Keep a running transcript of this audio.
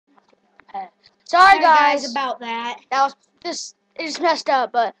Sorry guys about that. That was this is messed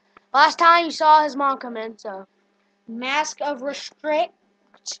up, but last time you saw his mom come in, so Mask of Restrict.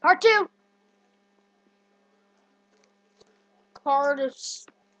 part 2. Card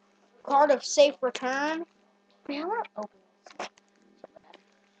of Safe Return. Man, I want to open this.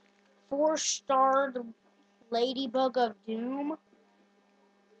 4-starred Ladybug of Doom.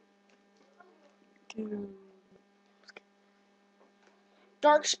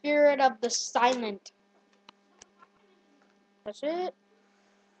 Dark Spirit of the Silent. That's it.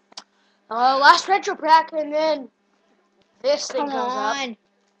 Last retro pack, and then this thing Come goes up. on.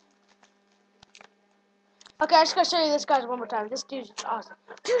 Okay, I just gotta show you this guys one more time. This dude's awesome.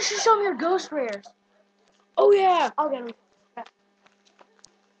 Dude, you should show me your ghost rares. Oh yeah. I'll get them.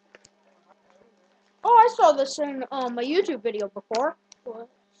 Oh, I saw this in a YouTube video before. What?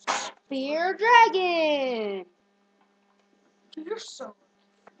 Spear Dragon. Dude, you're so.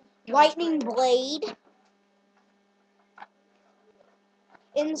 Lightning Blade.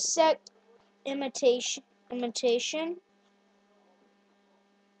 Insect Imitation.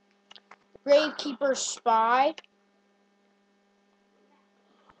 Gravekeeper Spy.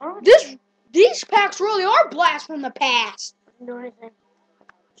 These packs really are blasts from the past. I didn't do anything.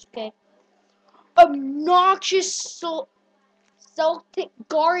 Okay. Obnoxious Celtic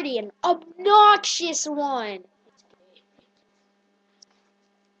Guardian. Obnoxious one.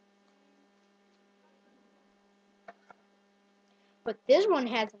 But this one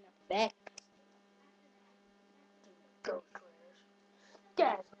has an effect. Ghost rares.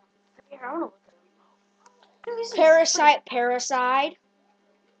 Guys, I don't know what Parasite.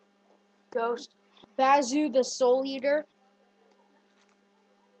 Ghost. Bazoo the Soul Eater.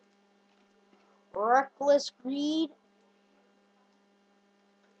 Reckless Greed.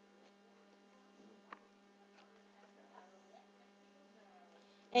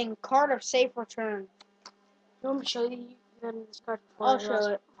 And Card of Safe Return. Let me show you this card. I'll show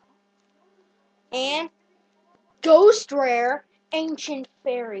it. And Ghost Rare Ancient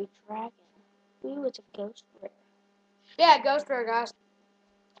Fairy Dragon. Ooh, it's a Ghost Rare. Yeah, ghost rare, guys.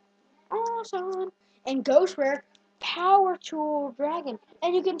 Awesome. And Ghost Rare Power Tool Dragon.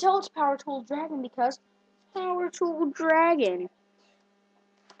 And you can tell it's Power Tool Dragon because Power Tool Dragon.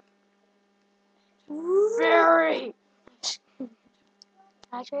 Very. Can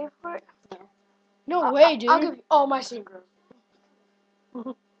I trade for it? No way, dude. I'll give you all my synchros.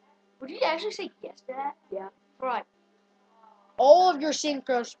 Would you actually say yes to that? Yeah. Right. All of your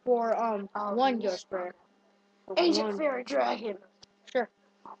synchros for one Ghost Rare. Ancient Fairy Dragon. Sure.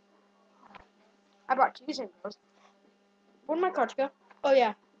 I brought 2 synchros. Where'd my cards go? Oh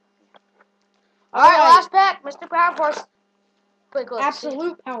yeah. Alright, last pack, Mr. Power Force. Quick look.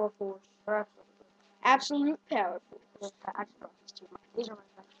 Absolute Power Force. Or Absolute Power Force. I just brought these 2. These are my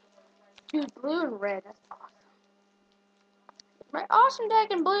friends. Dude, blue and red. That's awesome. My awesome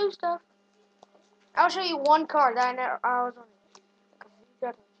deck and blue stuff. I'll show you one card that I was on. You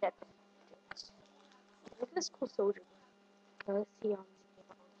got to check. Look at this cool soldier. Okay, let's see on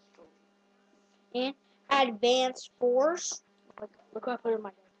And Advanced Force. Look what I put in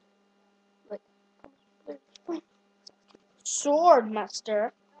my deck. Look.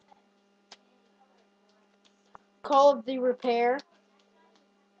 Swordmaster. Call of the Repair.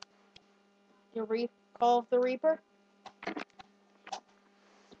 Call of the Reaper.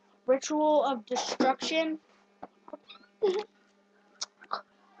 Ritual of Destruction.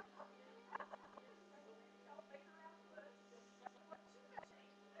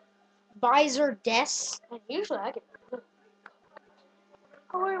 Visor Des. Usually I get.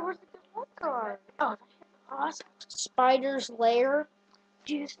 Oh wait, where's the good card? Oh, awesome. Spider's Lair.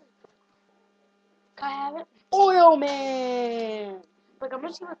 Juice. Can I have it? Oil Man. Like, I'm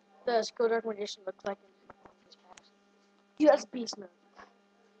gonna see what the Skill Dark Magician looks like in this pack. Dude, that's beast mode.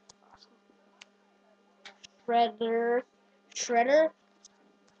 Awesome. Shredder.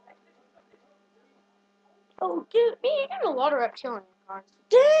 Oh, dude, man, you got a lot of reptilian cards.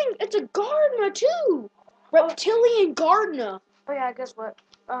 Dang, it's a Gardner too. Reptilian Gardner. Oh yeah, guess what?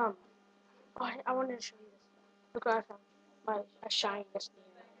 I wanted to show you this. Look what I found. A shiny yesterday.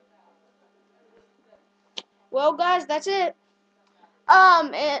 Well, guys, that's it.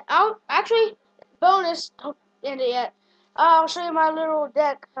 And I'll actually bonus. Don't end it yet. I'll show you my little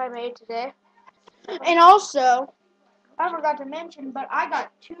deck I made today. And also, I forgot to mention, but I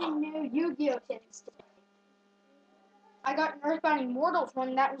got 2 new Yu-Gi-Oh tins today. I got an Earthbound Immortals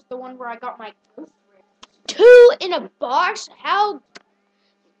one. That was the one where I got my Ghost Rare. 2 in a box? How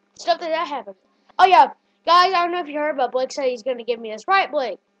stuff did that happen? Oh yeah, guys, I don't know if you heard, but Blake said he's gonna give me this. Right,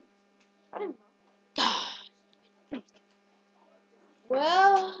 Blake? I didn't know.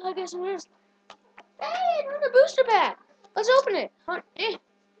 Well, I guess it is. shit, another booster pack. Let's open it. Let me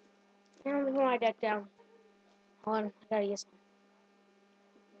put my deck down. Hold on, I gotta get some.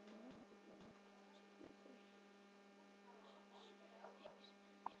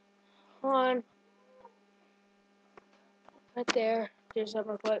 Hold on. Right there. Do something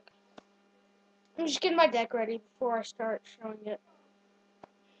real quick. I'm just getting my deck ready before I start showing it.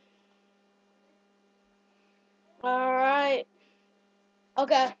 Alright.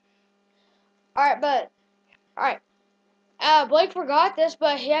 Okay. Alright, but. Alright. Blake forgot this,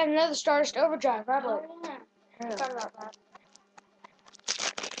 but he had another Stardust Overdrive, right, Blake? Oh, yeah. Here. Sorry about that.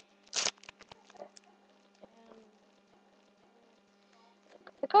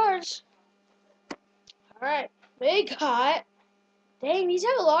 The cards. Alright. We got. Dang, these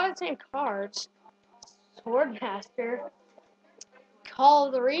have a lot of the same cards. Swordmaster. Call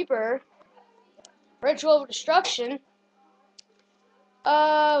of the Reaper. Ritual of Destruction.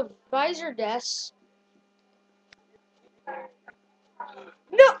 Visor Deaths.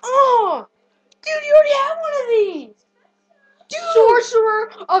 No! Oh! Dude, you already have one of these! Dude!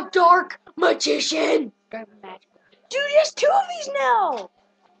 Sorcerer of Dark Magician! Dark Magic. Dude, he has 2 of these now!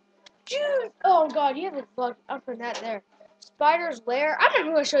 Dude! Oh god, you have the fuck. I'm putting that there. Spider's Lair. I'm not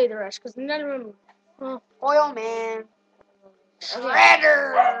even gonna show you the rest because none of them. Oh, Oil Man.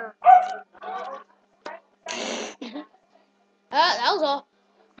 Shredder! That was all.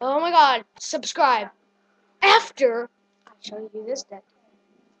 Oh my god, subscribe. After I show you this deck.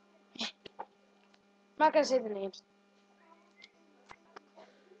 I'm not gonna say the names.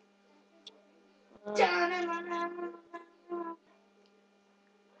 Okay,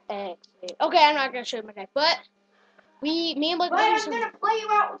 I'm not gonna show you my deck, but me and Blake. But I'm gonna play you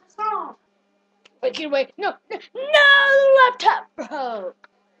out with a song. Wait, no, laptop broke.